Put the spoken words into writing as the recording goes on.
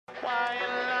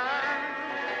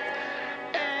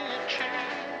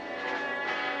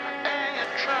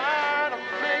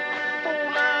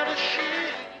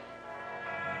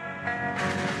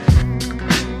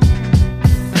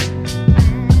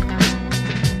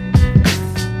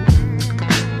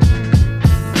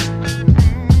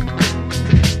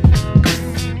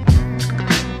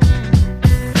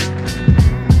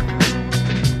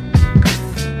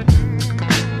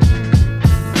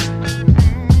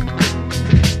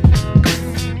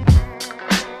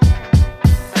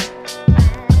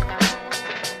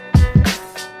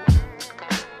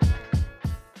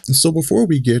So before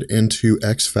we get into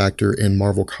X Factor in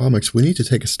Marvel Comics, we need to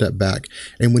take a step back,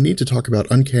 and we need to talk about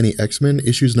Uncanny X-Men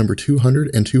issues number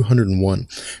 200 and 201.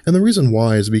 And the reason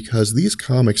why is because these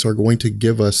comics are going to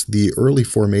give us the early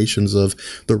formations of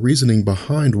the reasoning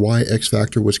behind why X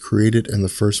Factor was created in the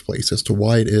first place, as to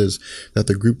why it is that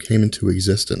the group came into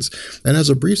existence. And as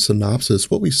a brief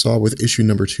synopsis, what we saw with issue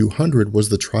number 200 was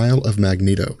the trial of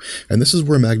Magneto. And this is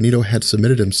where Magneto had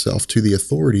submitted himself to the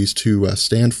authorities to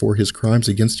stand for his crimes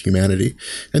against humanity.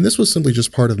 And this was simply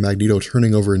just part of Magneto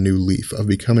turning over a new leaf, of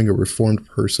becoming a reformed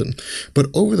person. But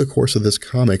over the course of this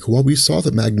comic, while we saw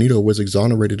that Magneto was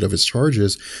exonerated of his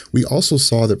charges, we also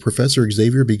saw that Professor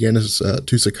Xavier began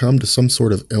to succumb to some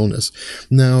sort of illness.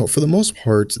 Now, for the most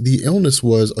part, the illness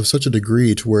was of such a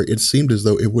degree to where it seemed as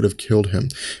though it would have killed him.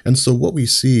 And so what we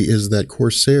see is that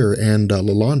Corsair and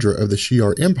Lilandra of the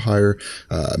Shi'ar Empire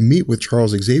meet with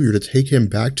Charles Xavier to take him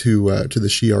back to the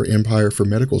Shi'ar Empire for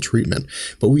medical treatment.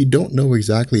 But we don't know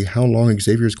exactly how long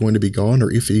Xavier is going to be gone,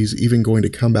 or if he's even going to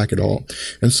come back at all.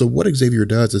 And so what Xavier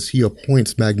does is he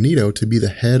appoints Magneto to be the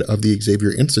head of the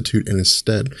Xavier Institute in his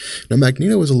stead. Now,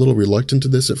 Magneto is a little reluctant to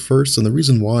this at first, and the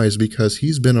reason why is because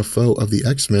he's been a foe of the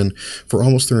X-Men for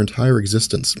almost their entire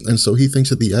existence. And so he thinks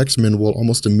that the X-Men will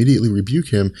almost immediately rebuke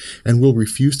him and will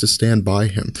refuse to stand by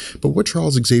him. But what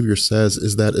Charles Xavier says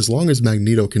is that as long as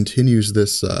Magneto continues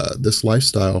this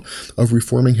lifestyle of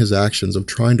reforming his actions, of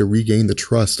trying to regain the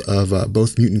trust of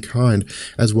both mutant kind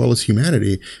as well as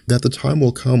humanity, that the time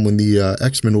will come when the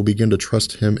X-Men will begin to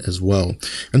trust him as well.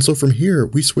 And so from here,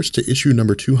 we switch to issue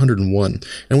number 201.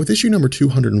 And with issue number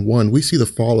 201, we see the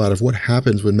fallout of what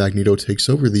happens when Magneto takes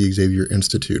over the Xavier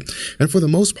Institute. And for the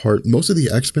most part, most of the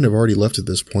X-Men have already left at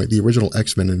this point, the original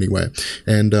X-Men anyway.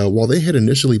 And while they had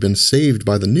initially been saved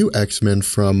by the new X-Men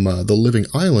from the Living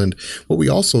Island, what we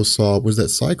also saw was that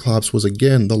Cyclops was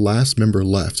again the last member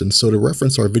left. And so to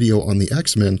reference our video on the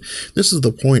X-Men, this is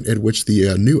the point at which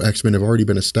the new X-Men have already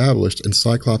been established and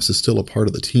Cyclops is still a part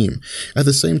of the team. At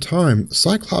the same time,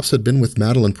 Cyclops had been with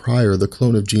Madeline Pryor, the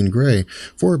clone of Jean Grey,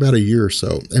 for about a year or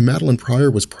so, and Madeline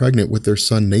Pryor was pregnant with their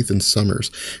son Nathan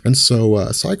Summers. And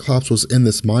so Cyclops was in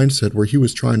this mindset where he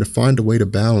was trying to find a way to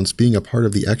balance being a part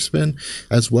of the X-Men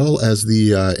as well as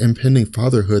the impending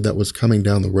fatherhood that was coming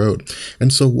down the road.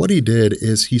 And so what he did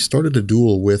is he started a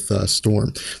duel with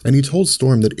Storm, and he told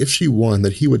Storm that if she won,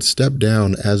 that he would step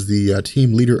down as the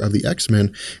team leader of the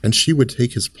X-Men and she would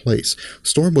take his place.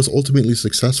 Storm was ultimately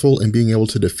successful in being able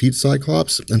to defeat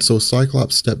Cyclops, and so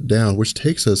Cyclops stepped down, which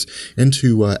takes us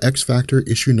into X Factor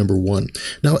issue number 1.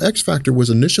 Now, X Factor was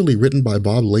initially written by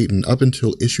Bob Layton up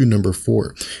until issue number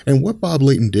 4, and what Bob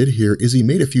Layton did here is he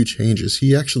made a few changes.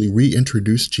 He actually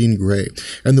reintroduced Jean Grey,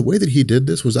 and the way that he did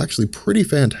this was actually pretty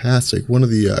fantastic, one of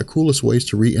the coolest ways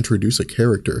to reintroduce a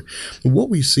character. What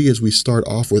we see as we start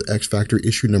off with X Factor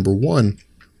issue number 1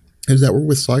 is that we're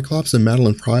with Cyclops and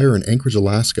Madeline Pryor in Anchorage,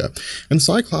 Alaska. And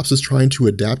Cyclops is trying to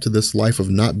adapt to this life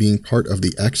of not being part of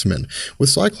the X-Men.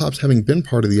 With Cyclops having been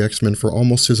part of the X-Men for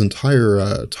almost his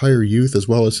entire youth as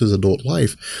well as his adult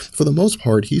life, for the most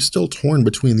part, he's still torn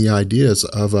between the ideas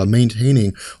of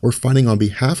maintaining or fighting on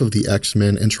behalf of the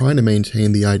X-Men and trying to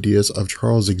maintain the ideas of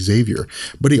Charles Xavier.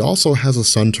 But he also has a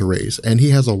son to raise, and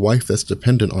he has a wife that's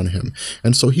dependent on him.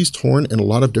 And so he's torn in a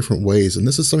lot of different ways, and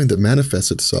this is something that manifests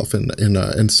itself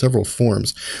in several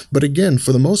forms. But again,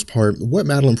 for the most part, what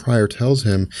Madeline Pryor tells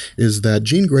him is that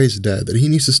Jean Grey's dead, that he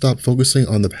needs to stop focusing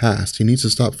on the past. He needs to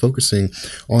stop focusing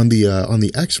on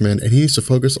the X-Men, and he needs to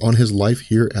focus on his life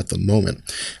here at the moment.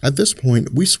 At this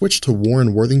point, we switch to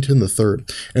Warren Worthington III,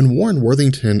 and Warren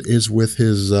Worthington is with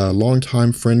his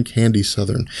longtime friend Candy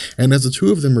Southern, and as the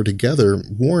two of them are together,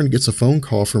 Warren gets a phone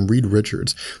call from Reed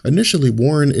Richards. Initially,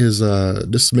 Warren is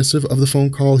dismissive of the phone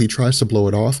call. He tries to blow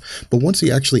it off, but once he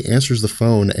actually answers the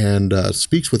phone and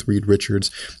speaks with Reed Richards,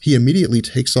 he immediately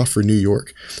takes off for New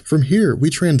York. From here,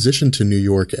 we transition to New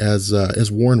York as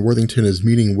Warren Worthington is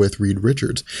meeting with Reed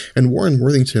Richards. And Warren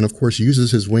Worthington, of course,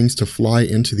 uses his wings to fly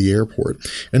into the airport.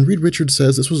 And Reed Richards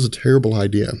says this was a terrible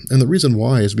idea. And the reason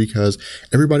why is because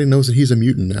everybody knows that he's a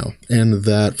mutant now. And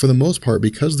that, for the most part,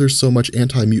 because there's so much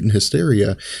anti-mutant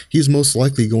hysteria, he's most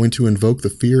likely going to invoke the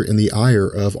fear and the ire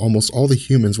of almost all the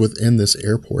humans within this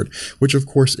airport, which, of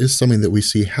course, is something that we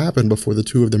see happen before the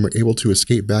two of them are able to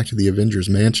escape back to the Avengers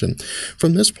Mansion.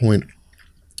 From this point,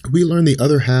 we learn the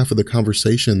other half of the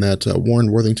conversation that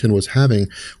Warren Worthington was having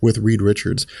with Reed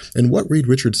Richards. And what Reed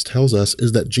Richards tells us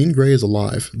is that Jean Grey is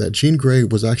alive, that Jean Grey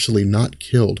was actually not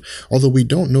killed, although we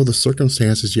don't know the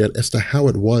circumstances yet as to how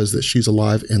it was that she's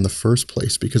alive in the first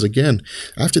place. Because again,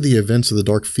 after the events of the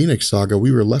Dark Phoenix saga,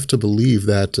 we were left to believe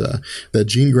that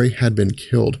Jean Grey had been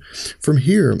killed. From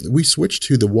here, we switch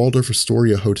to the Waldorf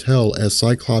Astoria Hotel as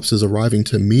Cyclops is arriving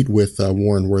to meet with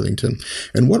Warren Worthington.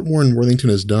 And what Warren Worthington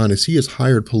has done is he has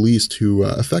hired police to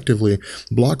effectively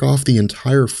block off the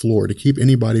entire floor to keep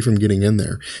anybody from getting in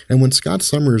there. And when Scott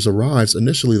Summers arrives,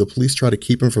 initially the police try to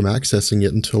keep him from accessing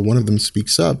it until one of them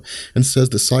speaks up and says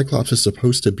that Cyclops is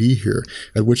supposed to be here,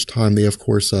 at which time they of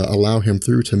course allow him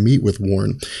through to meet with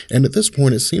Warren. And at this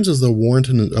point it seems as though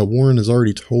Warren has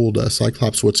already told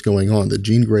Cyclops what's going on, that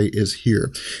Jean Grey is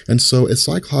here. And so as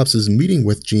Cyclops is meeting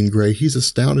with Jean Grey, he's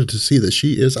astounded to see that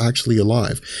she is actually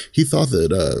alive. He thought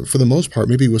that for the most part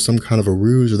maybe it was some kind of a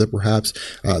ruse, or that perhaps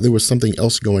there was something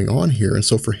else going on here. And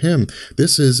so for him,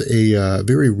 this is a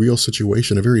very real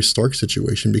situation, a very stark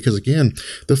situation, because again,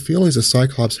 the feelings that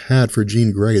Cyclops had for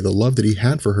Jean Grey, the love that he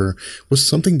had for her, was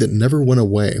something that never went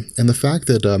away. And the fact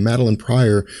that Madeline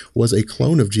Pryor was a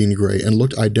clone of Jean Grey and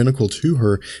looked identical to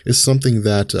her is something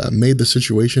that made the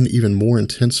situation even more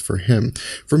intense for him.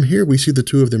 From here, we see the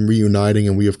two of them reuniting,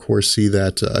 and we of course see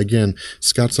that, again,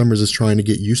 Scott Summers is trying to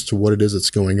get used to what it is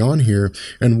that's going on here,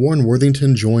 and Warren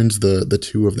Worthington joins the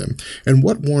two of them. And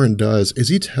what Warren does is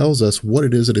he tells us what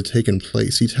it is that had taken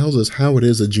place. He tells us how it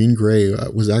is that Jean Grey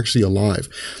was actually alive.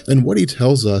 And what he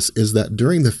tells us is that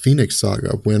during the Phoenix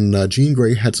saga, when Jean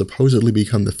Grey had supposedly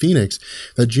become the Phoenix,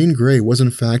 that Jean Grey was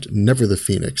in fact never the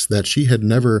Phoenix, that she had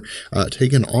never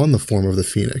taken on the form of the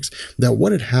Phoenix. That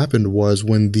what had happened was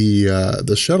when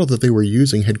the shuttle that they were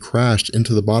using had crashed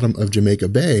into the bottom of Jamaica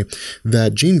Bay,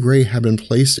 that Jean Grey had been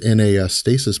placed in a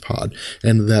stasis pod,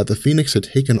 and that the Phoenix had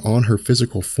taken on her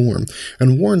physical form.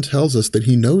 And Warren tells us that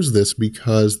he knows this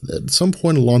because at some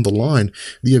point along the line,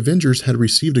 the Avengers had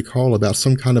received a call about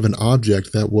some kind of an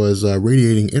object that was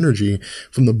radiating energy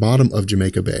from the bottom of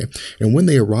Jamaica Bay. And when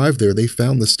they arrived there, they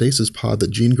found the stasis pod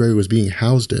that Jean Grey was being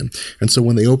housed in. And so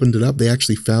when they opened it up, they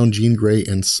actually found Jean Grey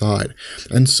inside.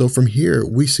 And so from here,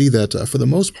 we see that for the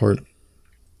most part,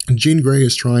 Jean Grey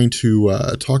is trying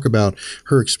to talk about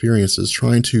her experiences,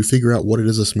 trying to figure out what it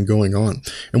is that's been going on.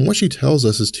 And what she tells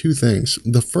us is two things.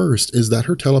 The first is that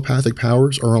her telepathic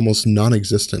powers are almost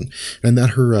non-existent, and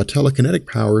that her telekinetic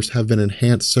powers have been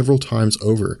enhanced several times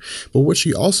over. But what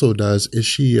she also does is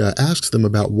she asks them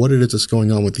about what it is that's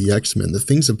going on with the X-Men. The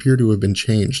things appear to have been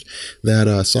changed,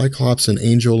 that Cyclops and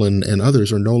Angel and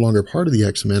others are no longer part of the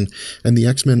X-Men, and the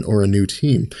X-Men are a new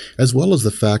team, as well as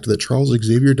the fact that Charles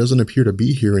Xavier doesn't appear to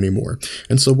be here anymore.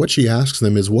 And so what she asks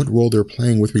them is what role they're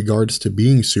playing with regards to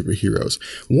being superheroes.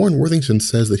 Warren Worthington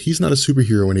says that he's not a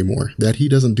superhero anymore, that he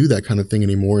doesn't do that kind of thing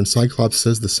anymore, and Cyclops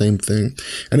says the same thing.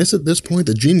 And it's at this point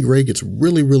that Jean Grey gets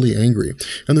really, really angry.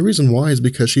 And the reason why is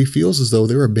because she feels as though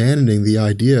they're abandoning the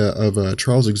idea of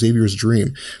Charles Xavier's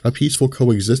dream, a peaceful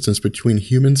coexistence between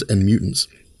humans and mutants.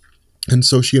 And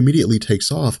so she immediately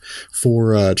takes off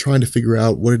for trying to figure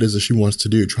out what it is that she wants to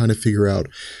do, trying to figure out,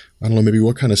 I don't know, maybe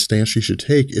what kind of stance she should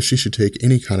take, if she should take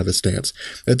any kind of a stance.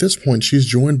 At this point, she's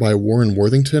joined by Warren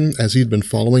Worthington, as he'd been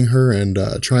following her and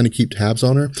trying to keep tabs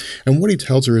on her. And what he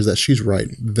tells her is that she's right,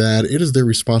 that it is their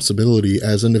responsibility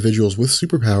as individuals with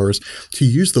superpowers to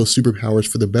use those superpowers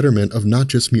for the betterment of not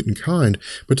just mutant kind,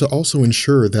 but to also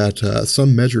ensure that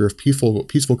some measure of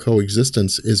peaceful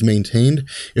coexistence is maintained,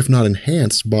 if not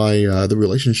enhanced, by the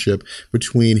relationship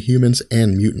between humans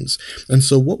and mutants. And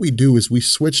so what we do is we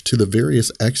switch to the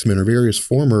various X-Men or various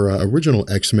former original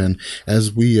X-Men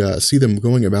as we see them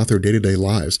going about their day-to-day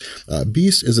lives.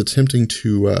 Beast is attempting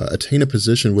to attain a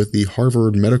position with the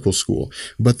Harvard Medical School,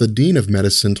 but the Dean of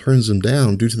Medicine turns him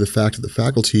down due to the fact that the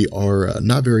faculty are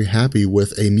not very happy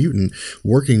with a mutant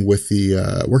working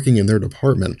in their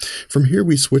department. From here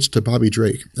we switch to Bobby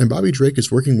Drake, and Bobby Drake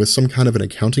is working with some kind of an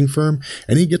accounting firm,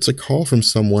 and he gets a call from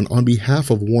someone on behalf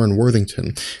of Warren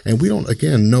Worthington. And we don't,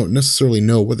 again, necessarily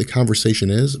know what the conversation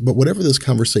is, but whatever this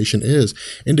conversation is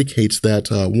indicates that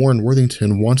Warren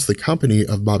Worthington wants the company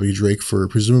of Bobby Drake for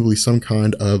presumably some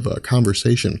kind of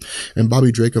conversation. And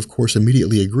Bobby Drake, of course,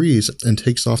 immediately agrees and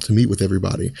takes off to meet with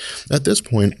everybody. At this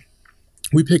point,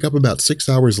 We pick up about 6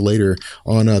 hours later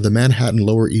on the Manhattan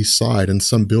Lower East Side in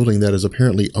some building that is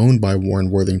apparently owned by Warren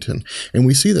Worthington. And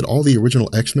we see that all the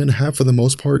original X-Men have, for the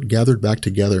most part, gathered back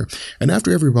together. And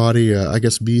after everybody, I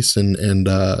guess Beast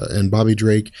and Bobby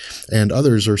Drake and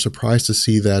others are surprised to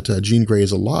see that Jean Grey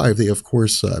is alive, they, of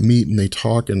course, meet and they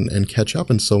talk and catch up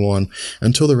and so on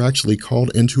until they're actually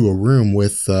called into a room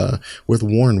with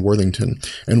Warren Worthington.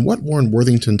 And what Warren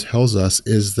Worthington tells us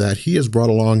is that he has brought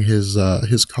along his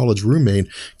college roommate,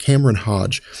 Cameron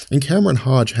Hodge. And Cameron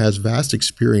Hodge has vast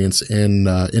experience in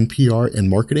PR and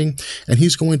marketing, and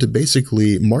he's going to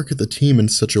basically market the team in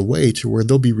such a way to where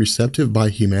they'll be receptive by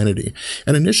humanity.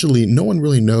 And initially, no one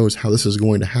really knows how this is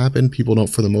going to happen. People don't,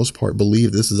 for the most part,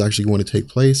 believe this is actually going to take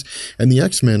place, and the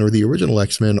X-Men, or the original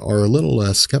X-Men, are a little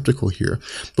skeptical here.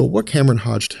 But what Cameron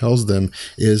Hodge tells them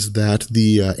is that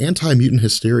the anti-mutant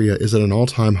hysteria is at an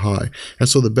all-time high, and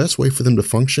so the best way for them to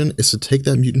function is to take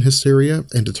that mutant hysteria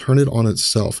and to turn it on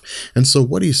itself. And so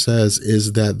what he says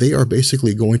is that they are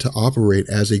basically going to operate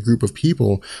as a group of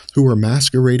people who are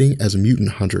masquerading as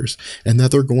mutant hunters, and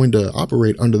that they're going to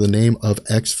operate under the name of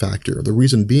X Factor. The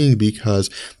reason being because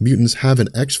mutants have an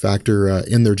X factor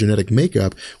in their genetic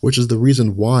makeup, which is the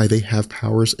reason why they have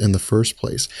powers in the first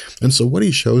place. And so what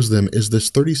he shows them is this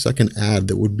 30-second ad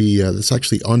that would be that's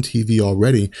actually on TV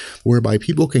already, whereby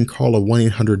people can call a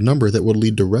 1-800 number that would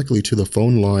lead directly to the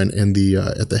phone line and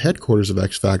at the headquarters of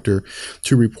X Factor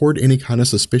to report any kind of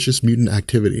suspicious mutant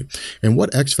activity. And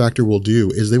what X Factor will do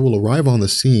is they will arrive on the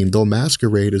scene, they'll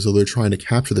masquerade as though they're trying to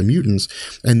capture the mutants,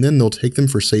 and then they'll take them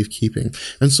for safekeeping.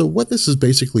 And so what this is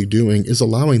basically doing is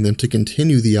allowing them to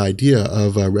continue the idea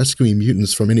of rescuing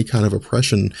mutants from any kind of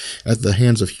oppression at the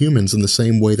hands of humans in the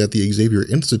same way that the Xavier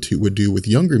Institute would do with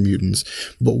younger mutants.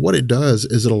 But what it does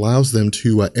is it allows them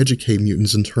to educate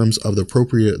mutants in terms of the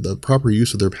proper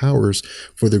use of their powers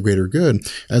for their greater good,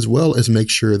 as well as make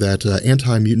sure that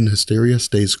anti-mutant hysteria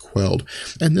stays quelled.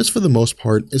 And this, for the most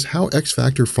part, is how X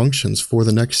Factor functions for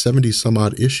the next 70 some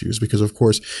odd issues, because of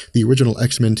course the original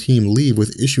X-Men team leave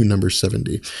with issue number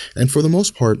 70. And for the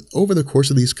most part, over the course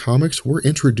of these comics, we're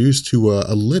introduced to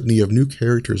a litany of new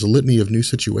characters, a litany of new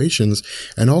situations,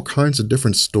 and all kinds of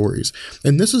different stories.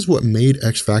 And this is what made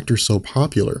X Factor so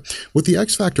popular. With the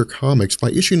X Factor comics,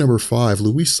 by issue number 5,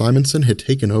 Louise Simonson had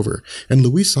taken over, and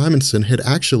Louise Simonson had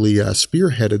actually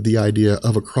spearheaded the idea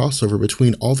of a crossover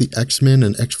between all the X-Men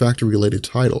and X Factor related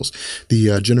titles,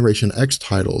 the Generation X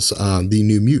titles, the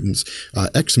New Mutants,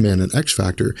 X-Men, and X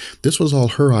Factor. This was all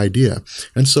her idea.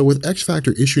 And so with X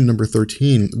Factor issue number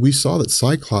 13, we saw that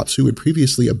Cyclops, who had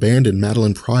previously abandoned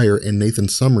Madeline Pryor and Nathan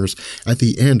Summers at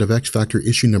the end of X Factor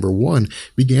issue number 1,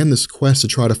 began this quest to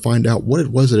try to find out what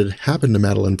it was that had happened to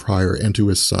Madeline Pryor and to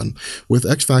his son. With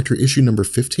X Factor issue number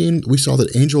 15, we saw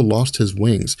that Angel lost his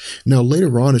wings. Now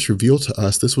later on it's revealed to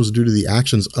us this was due to the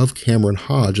actions of Cameron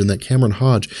Hodge, and that Cameron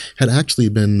Hodge had actually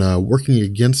been working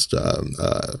against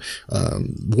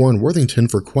Warren Worthington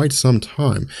for quite some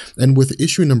time. And with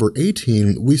issue number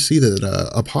 18, we see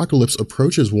that Apocalypse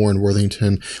approaches Warren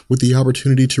Worthington with the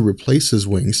opportunity to replace his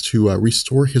wings to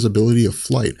restore his ability of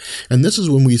flight. And this is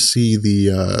when we see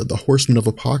the Horsemen of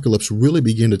Apocalypse really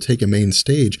begin to take a main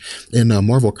stage in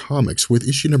Marvel Comics. With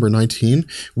issue number 19,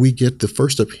 we get the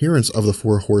first appearance of the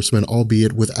Four Horsemen,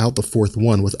 albeit without the fourth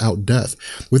one, without Death.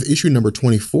 With issue number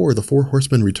 24, the Four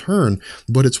Horsemen return,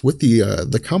 but it's with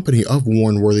the company of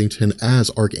Warren Worthington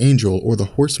as Archangel, or the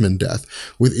Horseman Death.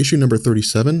 With issue number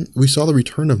 37, we saw the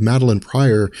return of Madeline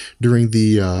Pryor during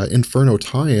the Inferno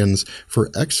tie-ins for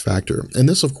X Factor. And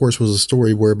this, of course, was a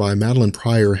story whereby Madeline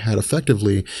Pryor had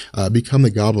effectively become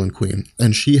the Goblin Queen,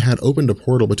 and she had opened a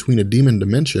portal between a demon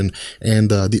dimension and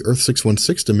the Earth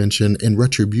 616 dimension in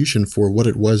retribution for what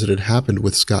it was that had happened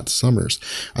with Scott Summers.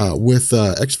 With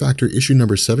X Factor issue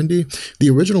number 70, the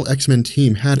original X-Men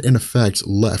team had in effect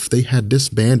left. They had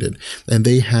disbanded, and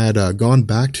they had gone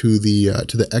back to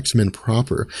the X-Men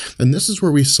proper. And this is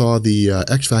where we saw the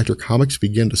X Factor comics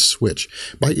begin to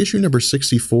switch. By issue number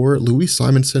 64, Louise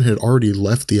Simonson had already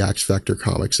left the X Factor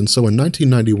comics, and so in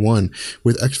 1991,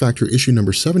 with X Factor issue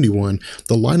number 71,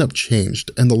 the lineup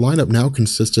changed, and the lineup now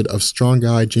consisted of Strong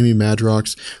Guy, Jimmy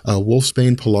Madrox,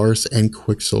 Wolfsbane, Polaris, and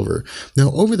Quicksilver.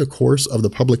 Now, over the course of the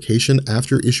publication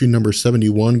after issue number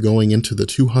 71 going into the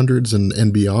 200s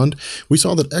and beyond, we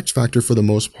saw that X Factor, for the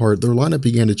most part, their lineup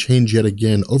began to change yet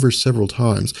again over several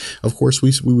times. Of course,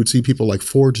 we would see people like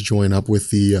Forge join up with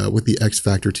the X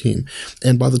Factor team.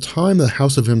 And by the time the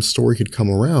House of M story had come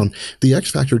around, the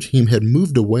X Factor team had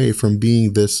moved away from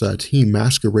being this team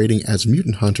masquerading as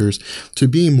mutant hunters to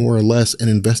being more or less an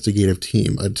investigative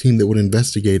team, a team that would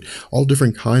investigate all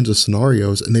different kinds of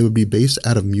scenarios, and they would be based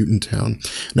out of Mutant Town.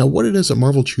 Now, what it is that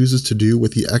Marvel chooses to do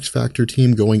with the X Factor team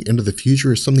team going into the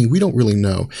future is something we don't really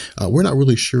know. We're not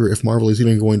really sure if Marvel is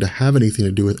even going to have anything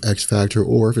to do with X Factor,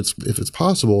 or if it's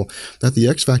possible that the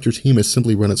X Factor team has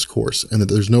simply run its course and that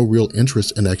there's no real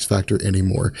interest in X Factor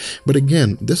anymore. But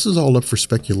again, this is all up for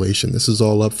speculation. This is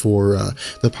all up for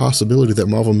the possibility that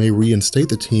Marvel may reinstate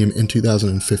the team in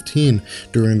 2015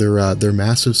 during their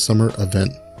massive summer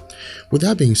event. With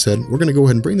that being said, we're going to go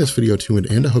ahead and bring this video to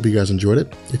an end. I hope you guys enjoyed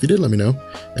it. If you did, let me know,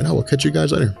 and I will catch you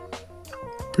guys later.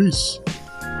 Peace.